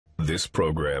This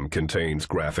program contains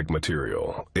graphic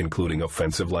material, including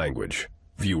offensive language.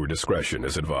 Viewer discretion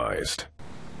is advised.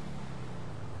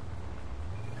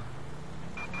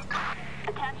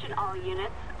 Attention all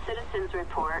units. Citizens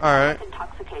report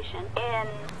intoxication in...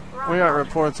 We got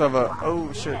reports of a...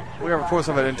 Oh, shit. We got reports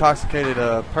of an intoxicated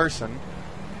person.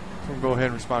 So we'll go ahead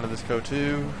and respond to this code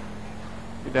 2.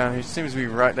 Get down. He seems to be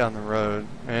right down the road.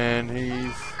 And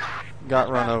he's got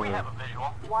run over.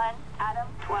 1 Adam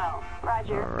 12.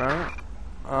 Roger.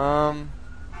 Alright.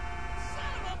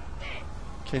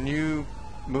 Can you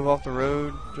move off the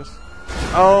road? Just...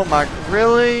 Oh my...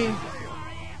 Really?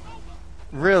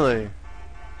 Really?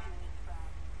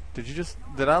 Did you just...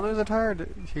 Did I lose a tire? Or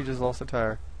did he just lost a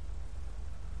tire?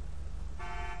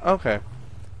 Okay.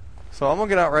 So I'm gonna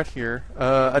get out right here.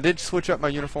 I did switch up my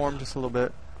uniform just a little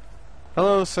bit.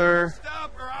 Hello, sir.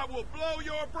 Stop or I will blow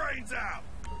your brains out.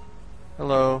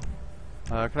 Hello.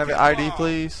 Can I have your ID,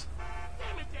 please?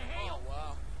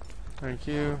 Thank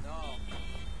you.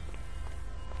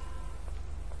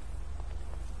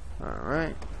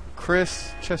 Alright.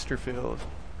 Chris Chesterfield.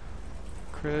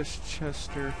 Chris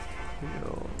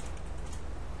Chesterfield.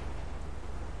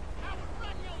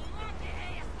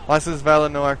 License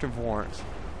valid, no active warrants.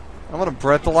 I'm gonna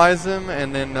breathalyze him,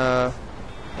 and then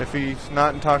if he's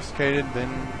not intoxicated, then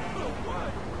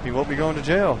he won't be going to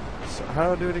jail. So how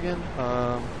do I do it again?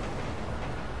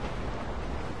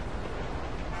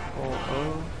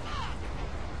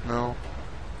 No.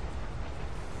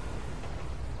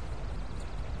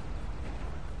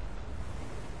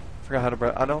 Forgot how to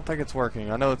breath. I don't think it's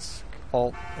working. I know it's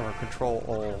Alt or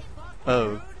Control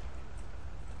O.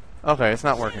 Okay, it's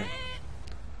not working.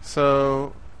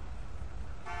 So,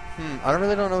 I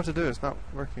really don't know what to do. It's not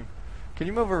working. Can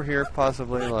you move over here,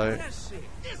 possibly, like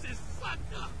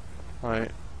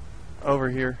over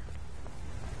here?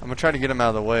 I'm gonna try to get him out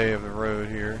of the way of the road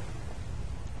here.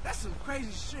 That's some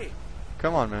crazy shit.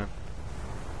 Come on, man.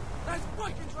 Nice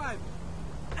fucking driving.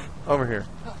 Over here,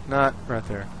 not right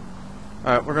there.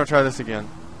 All right, we're gonna try this again.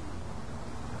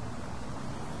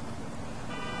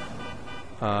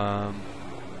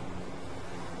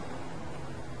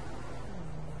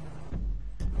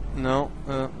 No,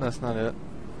 that's not it.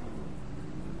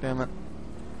 Damn it.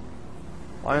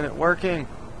 Why isn't it working?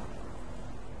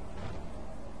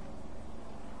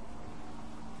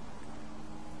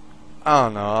 I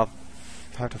don't know. I'll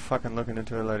have to fucking look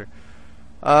into it later.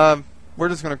 We're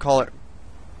just gonna call it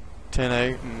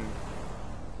 10-8 and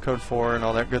code 4 and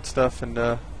all that good stuff, and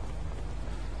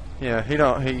yeah,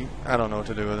 I don't know what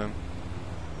to do with him.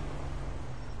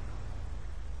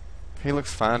 He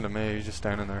looks fine to me. He's just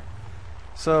standing there.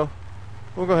 So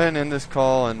we'll go ahead and end this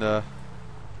call and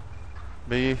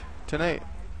be 10-8.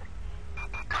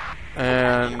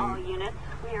 And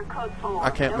I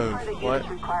can't move. What?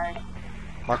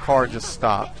 My car just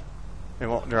stopped. It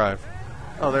won't drive.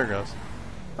 Oh, there it goes.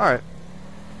 Alright.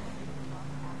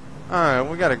 Alright,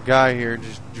 we got a guy here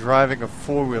just driving a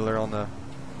four-wheeler on the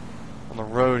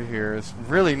road here. It's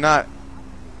really not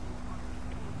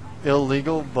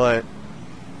illegal, but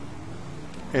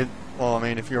well, I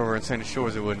mean, if you're over in Sandy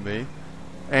Shores, it wouldn't be.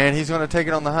 And he's going to take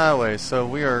it on the highway, so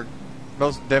we are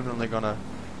most definitely going to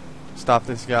stop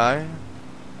this guy.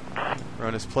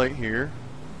 Run his plate here.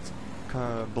 It's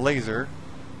kind of Blazer.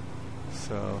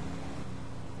 So,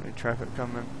 any traffic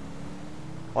coming?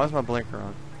 Why is my blinker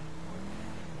on?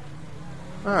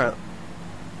 Alright.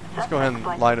 Let's go ahead and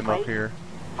light him up here.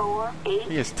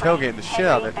 He is tailgating the shit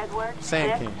out of that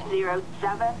Sand King.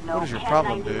 What is your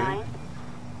problem, dude?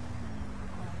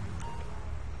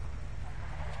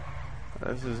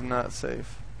 This is not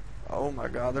safe. Oh my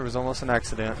god, there was almost an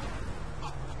accident.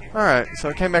 Alright, so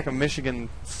I came back from Michigan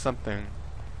something.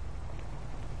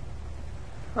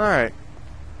 Alright.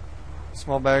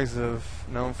 Small bags of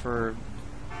known for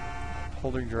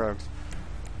holding drugs.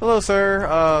 Hello,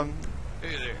 sir.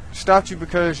 Hey there. Stopped you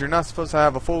because you're not supposed to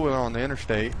have a four-wheeler on the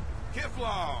interstate.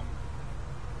 Kiflom.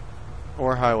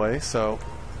 Or highway, so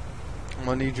I'm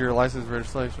gonna need your license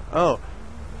registration. Oh.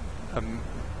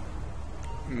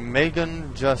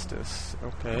 Megan Justice.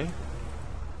 Okay.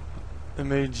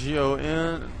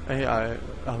 M-A-G-O-N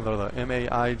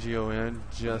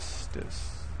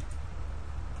Justice.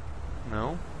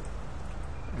 No.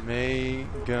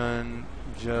 Megan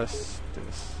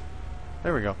Justice.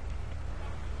 There we go.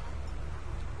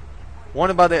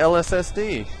 Wanted by the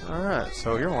LSSD. Alright,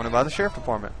 so you're wanted by the Sheriff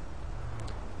Department.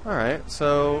 Alright,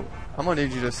 so I'm gonna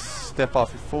need you to step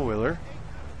off your four-wheeler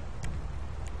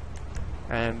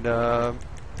and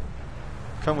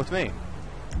come with me.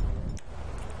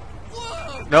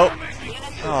 Nope.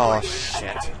 Oh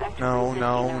shit.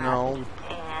 No.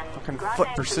 Fucking foot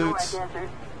pursuits.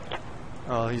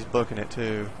 Oh, he's booking it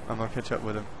too. I'm gonna catch up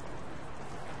with him.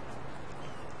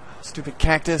 Stupid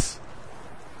cactus.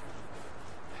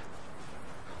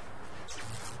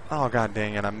 Oh, god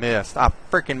dang it, I missed. I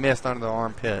freaking missed under the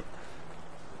armpit.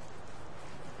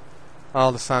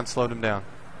 Oh, the sign slowed him down.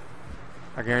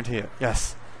 I guarantee it.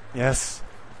 Yes. Yes.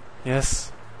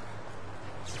 Yes.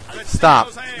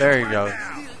 Stop. There you go.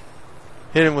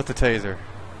 Hit him with the taser.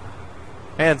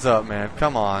 Hands up, man.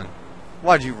 Come on.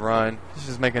 Why'd you run? This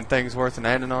is making things worse and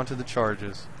adding on to the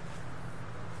charges.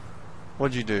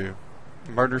 What'd you do?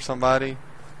 Murder somebody?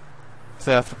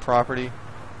 Theft of property?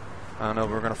 I don't know.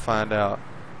 We're going to find out.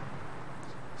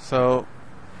 So,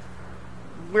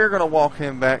 we're going to walk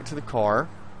him back to the car.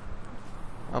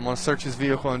 I'm going to search his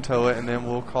vehicle and tow it, and then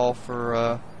we'll call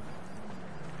for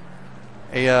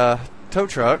a tow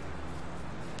truck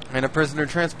and a prisoner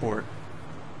transport.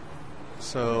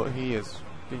 So, he is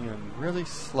being really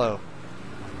slow.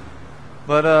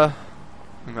 But,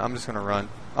 I'm just going to run.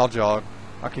 I'll jog.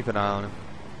 I'll keep an eye on him.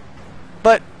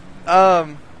 But,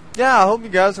 yeah, I hope you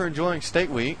guys are enjoying State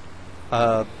Week.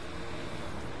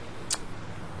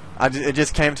 It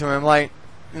just came to me. I'm like,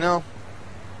 you know,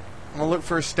 I'm going to look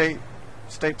for a state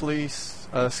police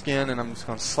skin, and I'm just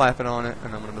going to slap it on it,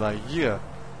 and I'm going to be like, yeah.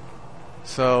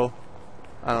 So,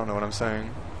 I don't know what I'm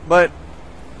saying. But,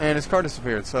 and his car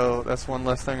disappeared, so that's one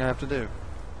less thing I have to do.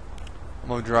 I'm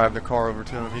going to drive the car over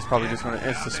to him. He's probably just going to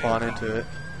insta-spawn into it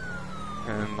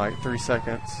in like 3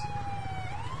 seconds.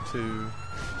 2,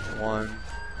 1.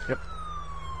 Yep.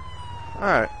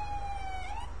 Alright.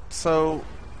 So,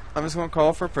 I'm just going to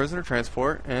call for prisoner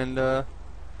transport, and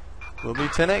we'll be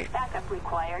 10-8. Backup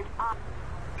required.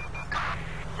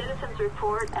 Citizens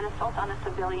report an assault on a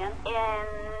civilian in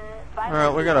Vinewood.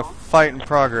 Alright, we got a fight in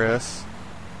progress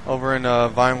over in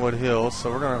Vinewood Hills,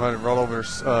 so we're going to go ahead and roll over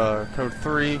code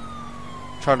 3.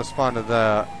 Try to respond to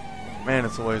that. Man,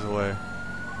 it's a ways away.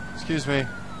 Excuse me.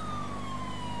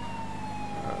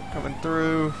 Coming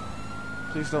through.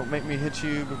 Please don't make me hit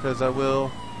you, because I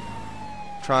will.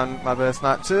 Trying my best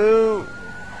not to.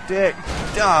 Dick.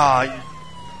 Ah, you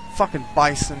fucking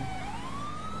bison.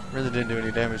 Really didn't do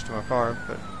any damage to my car,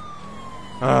 but.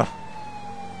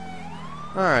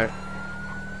 Alright.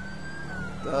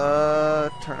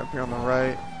 Turn up here on the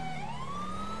right.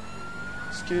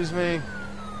 Excuse me.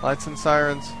 Lights and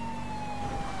sirens.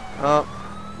 Oh.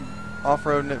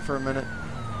 Off-roading it for a minute.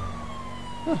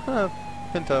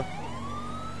 Pinto.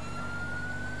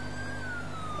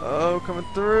 Oh, coming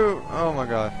through. Oh my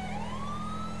god.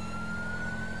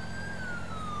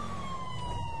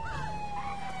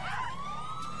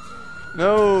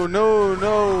 No, no,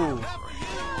 no.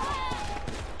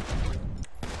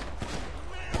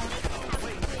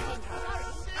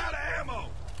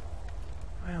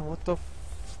 Man, what the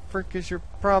frick is your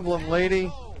problem,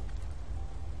 lady?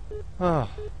 Oh,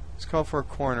 let's call for a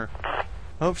coroner.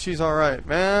 Hope she's alright.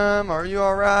 Ma'am, are you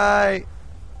alright?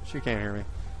 She can't hear me.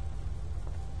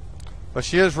 But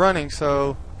she is running,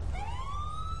 so...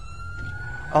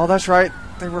 Oh, that's right.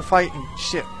 They were fighting.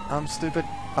 Shit, I'm stupid.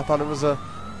 I thought it was a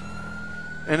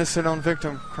innocent on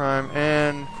victim crime,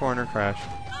 and coroner crash.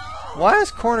 Why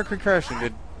is coroner crashing?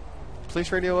 Did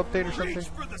police radio update or something?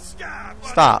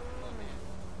 Stop.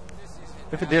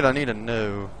 If it did, I need to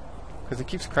know. Because it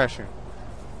keeps crashing.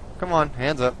 Come on,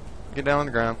 hands up. Get down on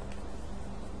the ground.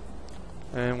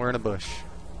 And we're in a bush.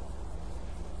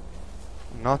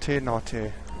 Naughty,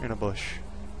 naughty. In a bush.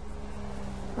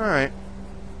 Alright.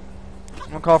 I'm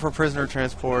going to call for prisoner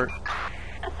transport.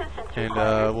 And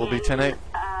we'll be 10-8.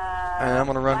 And I'm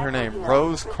going to run her name.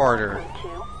 Rose Carter.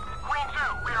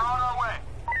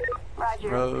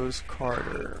 Rose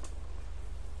Carter.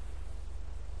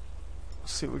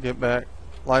 Let's see what we get back.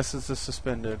 License is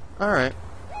suspended. Alright.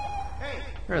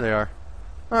 There they are.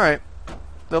 Alright.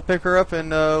 They'll pick her up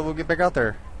and we'll get back out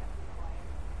there.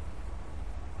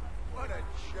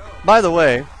 By the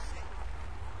way,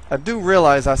 I do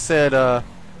realize I said I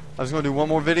was going to do one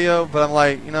more video, but I'm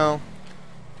like, you know,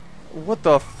 what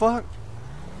the fuck?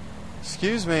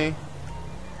 Excuse me.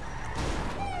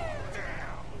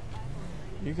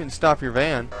 You can stop your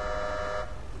van.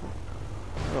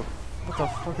 What the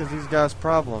fuck is these guys'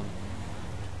 problem?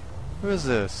 Who is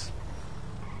this?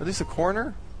 Is this a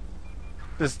coroner?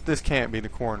 This can't be the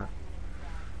coroner.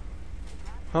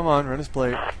 Come on, run his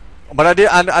plate. But I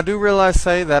do realize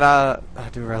I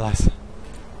do realize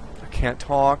I can't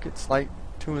talk. It's like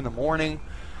 2 in the morning.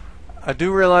 I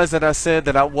do realize that I said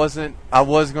that I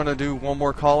was gonna do one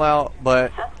more call out,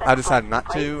 but I decided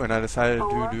not to, and I decided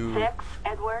to do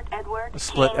a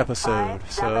split episode.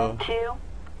 So,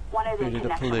 due to the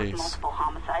police.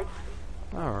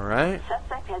 Alright.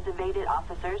 Suspect has evaded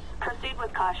officers. Proceed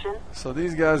with caution. So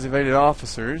these guys evaded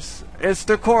officers. It's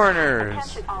the coroners.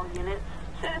 Attention all units.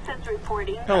 Citizens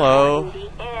reporting. Hello.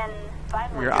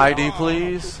 In Your ID,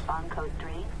 please. Respond code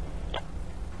 3.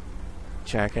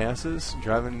 Jackasses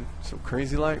driving so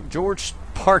crazy like George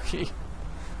Sparky.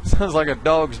 Sounds like a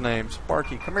dog's name.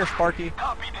 Sparky. Come here, Sparky.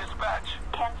 Copy dispatch.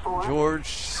 10-4. George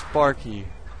Sparky.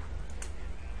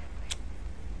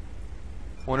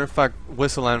 Wonder if I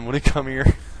whistle at him, would he come here?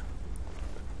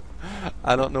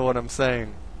 I don't know what I'm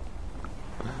saying.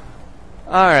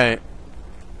 Alright.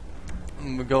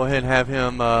 I'm gonna go ahead and have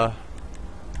him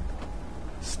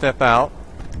step out.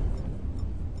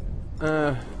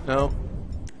 No.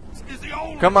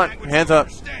 Come on, hands up.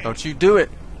 Don't you do it.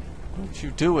 Don't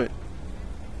you do it.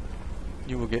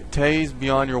 You will get tased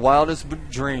beyond your wildest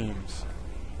dreams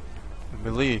and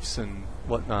beliefs and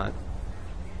whatnot.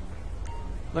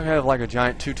 Look, I have like a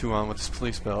giant tutu on with this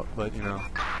police belt, but you know,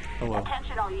 oh well.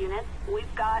 Attention all units.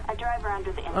 We've got a driver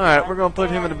under the influence. Alright, we're going to put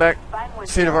him in the back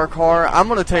seat of our car. I'm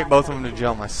going to take both of them to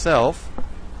jail myself.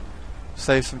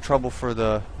 Save some trouble for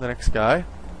the next guy.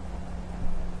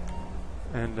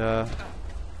 And,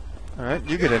 alright,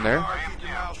 you get in there.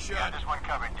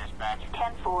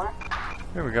 10-4.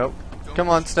 Here we go. Come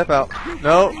on, step out.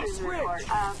 No.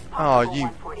 Oh, you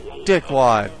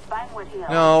dickwad.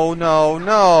 No, no,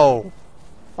 no.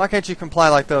 Why can't you comply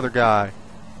like the other guy?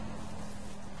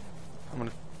 I'm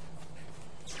gonna...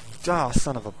 Ah,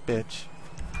 son of a bitch.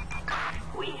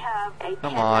 We have a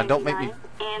Come on, don't make me...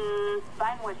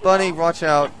 Bunny, watch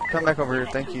out. Come back over here.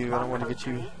 Thank you. I don't want to get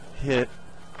you hit.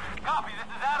 Copy, this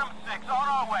is Adam 6, on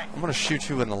our way. I'm gonna shoot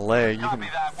you in the leg. You can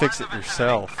fix it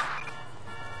yourself.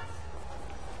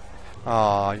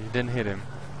 Aw, you didn't hit him.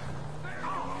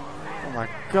 Oh my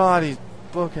god, he's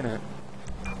booking it.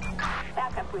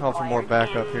 Oh, for more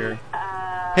backup here.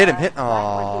 Hit him, hit.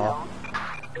 Aw.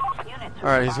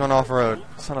 Alright, he's going off-road.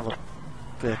 Son of a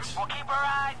bitch.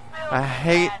 I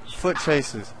hate foot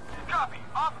chases.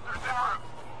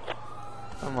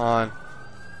 Come on.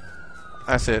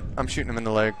 That's it. I'm shooting him in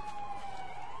the leg.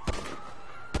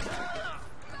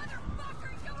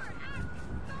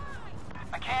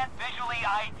 I can't visually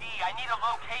ID. I need a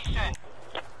location.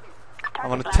 I'm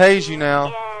gonna tase you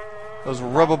now. Those were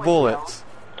rubber bullets.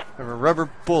 They were rubber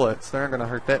bullets. They aren't gonna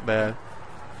hurt that bad.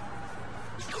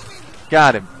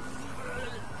 Got him.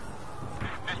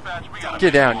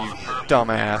 Get down, you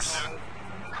dumbass.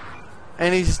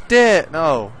 And he's dead.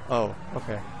 No. Oh,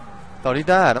 okay. Thought he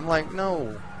died. I'm like,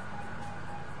 no.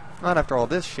 Not after all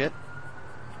this shit.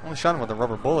 Only shot him with a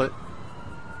rubber bullet.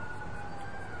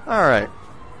 Alright.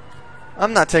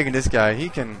 I'm not taking this guy. He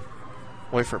can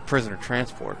wait for prisoner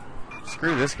transport.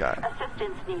 Screw this guy.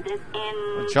 Assistance needed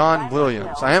in John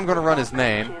Williams. I am going to run his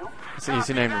name. It's an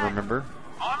easy name to remember.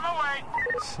 On my way.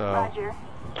 So, Roger.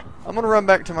 I'm going to run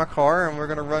back to my car and we're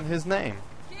going to run his name.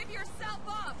 Give yourself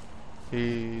up.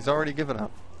 He's already given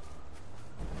up.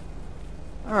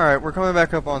 Alright, we're coming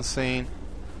back up on scene.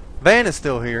 Van is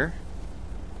still here.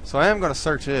 So I am going to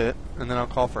search it, and then I'll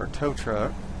call for a tow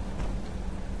truck.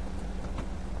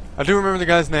 I do remember the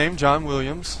guy's name, John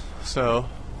Williams, so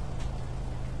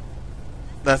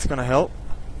that's going to help.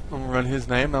 I'm going to run his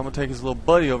name. I'm going to take his little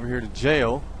buddy over here to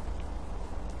jail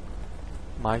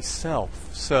myself.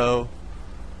 So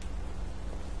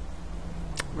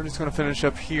we're just going to finish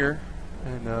up here,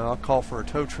 and I'll call for a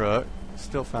tow truck.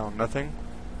 Still found nothing.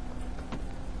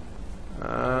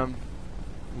 I'm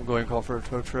going to go ahead and call for a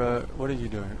tow truck. What are you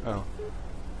doing? Oh.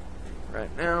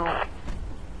 Right now.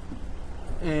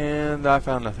 And I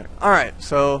found nothing. Alright,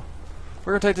 so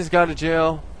we're going to take this guy to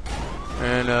jail.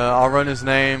 And I'll run his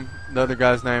name, the other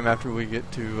guy's name, after we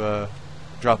get to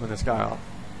dropping this guy off.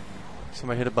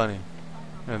 Somebody hit a bunny.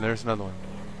 And there's another one.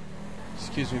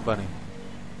 Excuse me, bunny.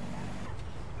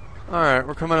 Alright,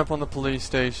 we're coming up on the police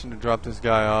station to drop this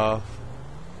guy off.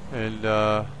 And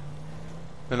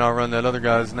then I'll run that other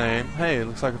guy's name. Hey, it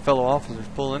looks like a fellow officer's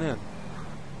pulling in.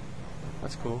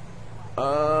 That's cool.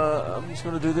 I'm just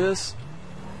going to do this.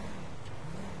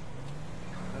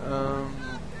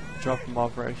 Drop him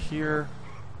off right here.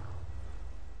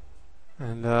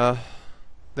 And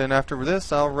then after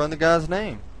this, I'll run the guy's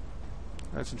name.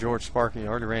 That's George Sparky. I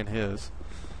already ran his.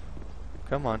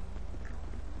 Come on.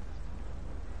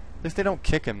 At least they don't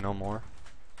kick him no more.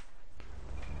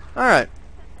 Alright.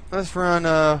 Let's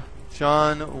run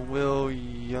John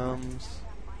Williams.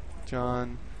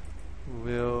 John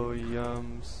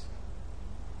Williams.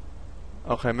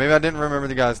 Okay, maybe I didn't remember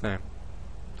the guy's name.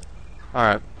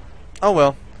 Alright. Oh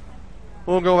well.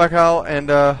 We'll go back out and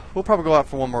we'll probably go out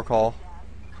for one more call.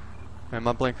 And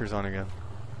my blinker's on again.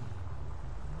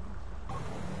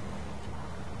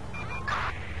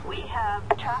 We have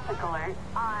have a traffic alert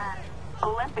on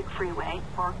Olympic Freeway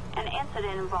for an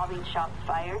incident involving shots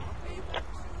fired.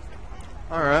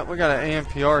 Alright, we got an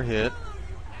AMPR hit.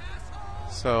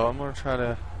 So I'm going to try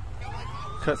to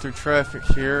cut through traffic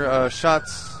here.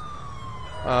 Shots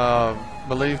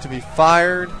believed to be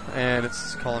fired, and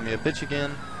it's calling me a bitch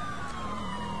again.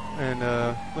 And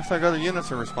looks like other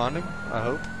units are responding, I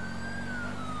hope.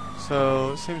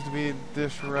 So it seems to be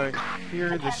this right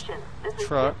here, this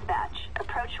truck. Dispatch.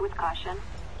 Approach with caution.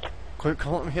 Quit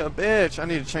calling me a bitch. I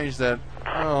need to change that.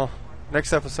 Oh,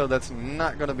 next episode that's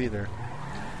not going to be there.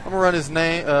 I'm going to run his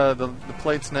name, the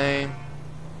plate's name.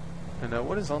 And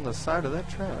what is on the side of that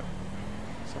truck?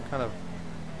 Some kind of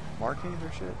markings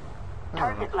or shit?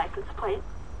 Target license plate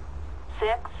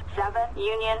 6-7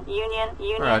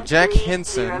 Union. Alright, Jack 306,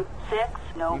 Henson.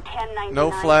 no 1099.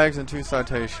 No flags and 2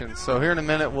 citations. So here in a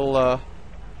minute we'll go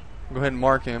ahead and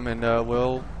mark him, and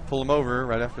we'll pull him over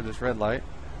right after this red light.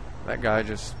 That guy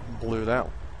just blew that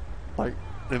like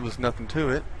there was nothing to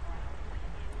it.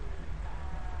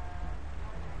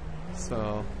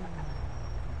 So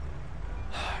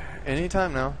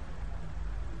anytime now.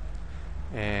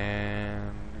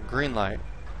 And green light.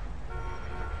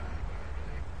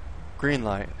 Green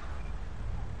light.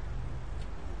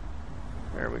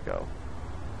 There we go.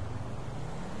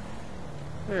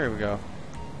 There we go.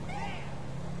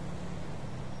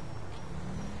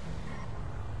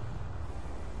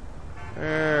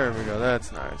 There we go.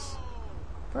 That's nice.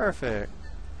 Perfect.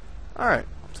 Alright.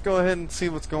 Let's go ahead and see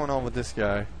what's going on with this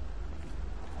guy.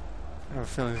 I have a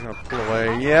feeling he's going to pull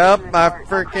away. Yep, I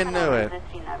freaking knew it.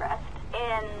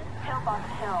 In Pillbox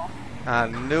Hill. I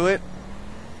knew it.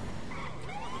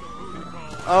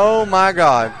 Oh my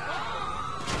god.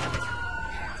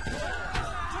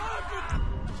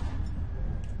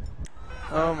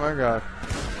 Oh my god.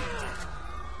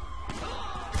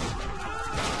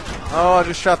 Oh, I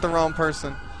just shot the wrong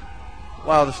person.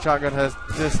 Wow, this shotgun has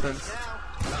distance.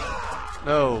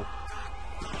 No.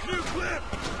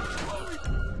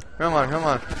 Come on, come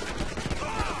on.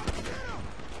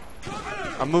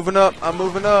 I'm moving up, I'm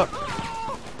moving up.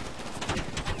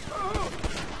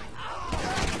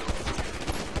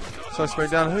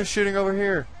 Suspect down. Who's shooting over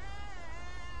here?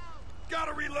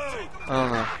 Gotta reload. I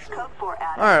don't know. Code 4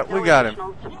 added. Alright, we got him.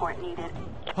 Additional support needed.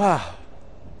 Ah.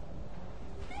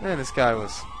 Man, this guy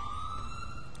was...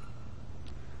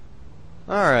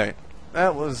 Alright.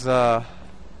 That was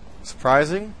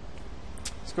surprising.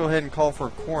 Let's go ahead and call for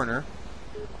a coroner.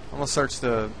 I'm going to search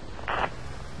the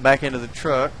back end of the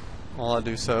truck while I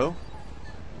do so.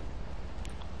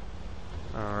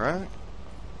 Alright.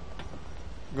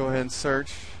 Go ahead and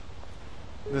search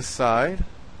this side.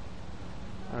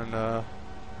 And I'll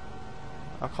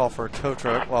call for a tow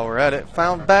truck while we're at it.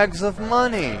 Found bags of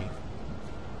money.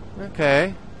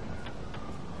 Okay.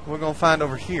 We're going to find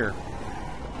over here.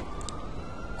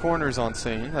 Coroner's on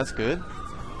scene. That's good.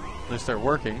 At least they're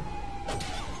working.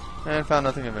 And found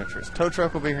nothing of interest. Tow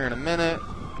truck will be here in a minute.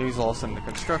 He's lost in the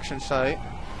construction site.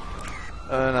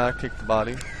 And I kicked the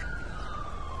body.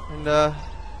 And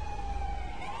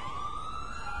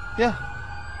yeah,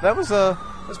 that was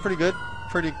pretty good.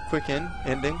 Pretty quick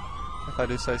ending, if I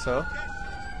do say so.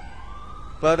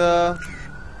 But yeah,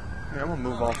 I'm gonna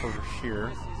move off over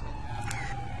here.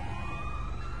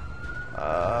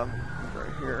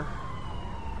 Right here.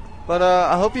 But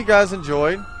I hope you guys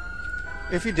enjoyed.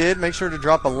 If you did, make sure to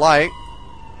drop a like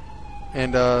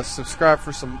and subscribe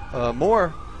for some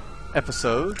more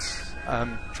episodes.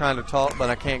 I'm trying to talk, but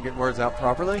I can't get words out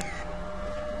properly.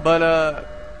 But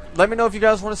let me know if you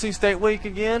guys want to see State Week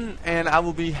again, and I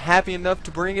will be happy enough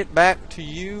to bring it back to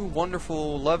you,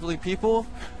 wonderful, lovely people.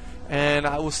 And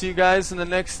I will see you guys in the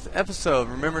next episode.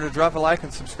 Remember to drop a like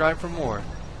and subscribe for more.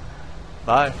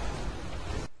 Bye.